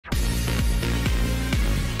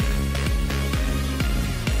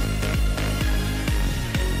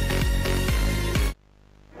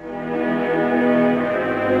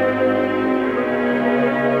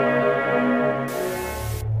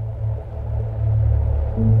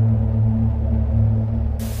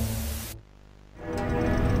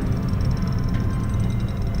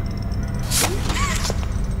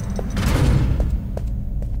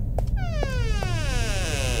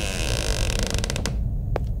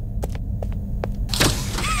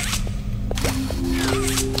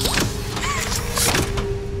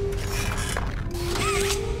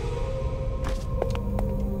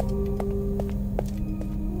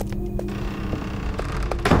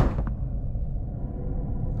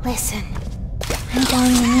Listen, I'm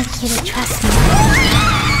going to need you to trust me.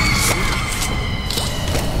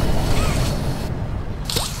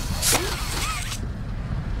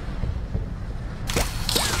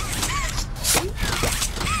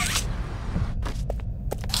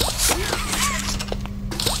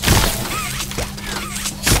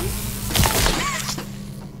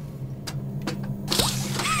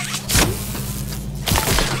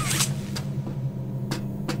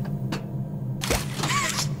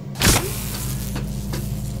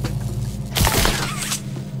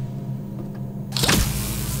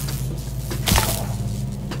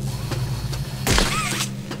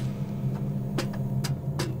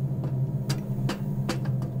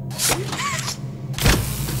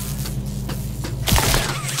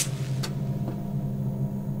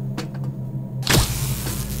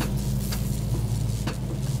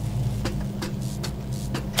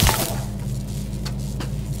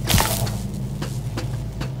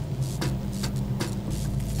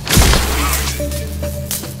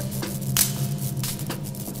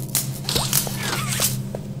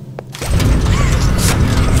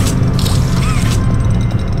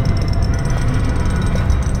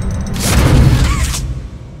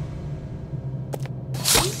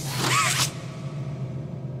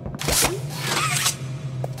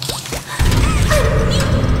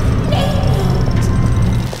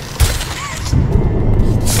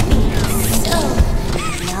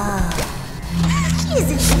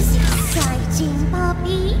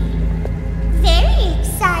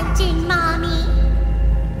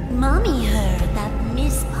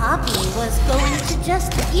 Was going to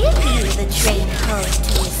just give you the train code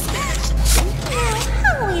to escape. Now,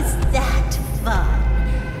 how is that fun?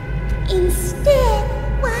 Instead,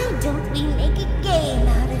 why don't we make a game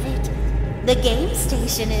out of it? The game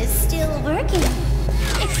station is still working.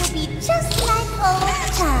 It will be just like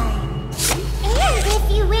old times. And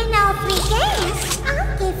if you win all 3 games,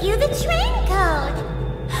 I'll give you the train code.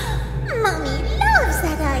 Mommy loves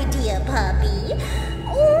that idea, Poppy.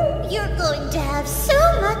 Oh, you're going to have so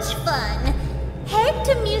much fun. Head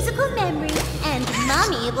to musical memory and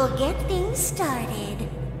Mommy will get things started.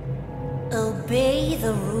 Obey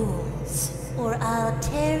the rules or I'll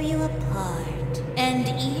tear you apart and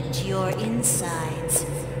eat your insides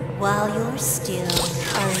while you're still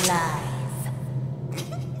alive.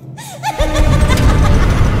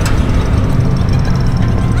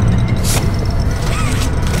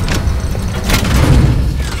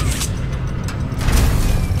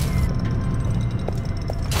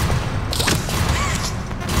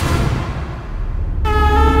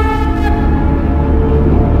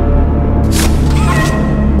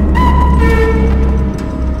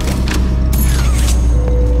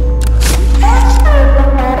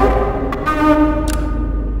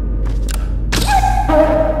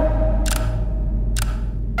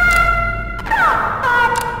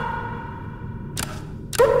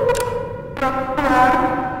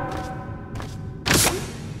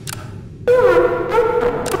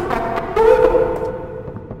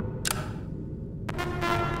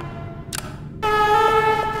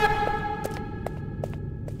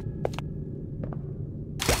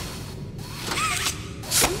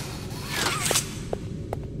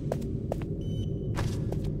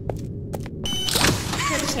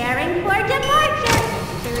 Preparing for departure.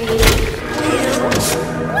 3, 2,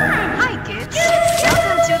 1. Hi, kids.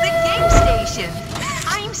 Welcome to the game station.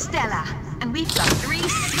 I'm Stella, and we've got 3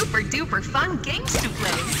 super-duper fun games to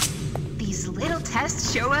play. These little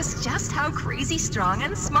tests show us just how crazy strong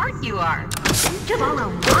and smart you are. Follow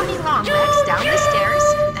Mommy Longlegs down the stairs,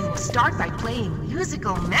 and we'll start by playing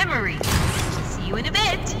musical memory. See you in a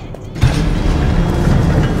bit.